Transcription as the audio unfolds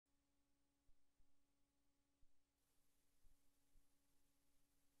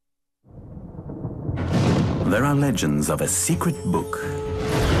There are legends of a secret book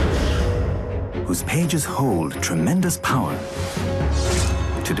whose pages hold tremendous power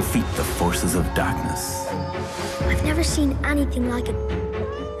to defeat the forces of darkness. I've never seen anything like it.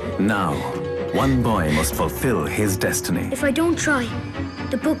 Now, one boy must fulfill his destiny. If I don't try,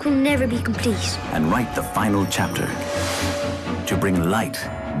 the book will never be complete. And write the final chapter to bring light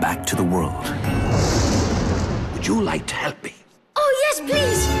back to the world. Would you like to help me? Oh, yes,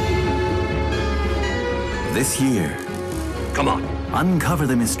 please! This year, Come on. uncover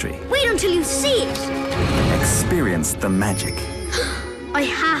the mystery. Wait until you see it! Experience the magic. I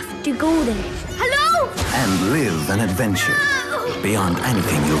have to go there. Hello? And live an adventure beyond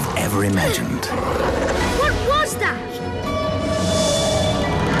anything you've ever imagined. What was that?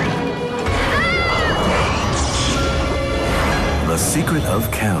 The Secret of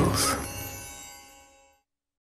Kells.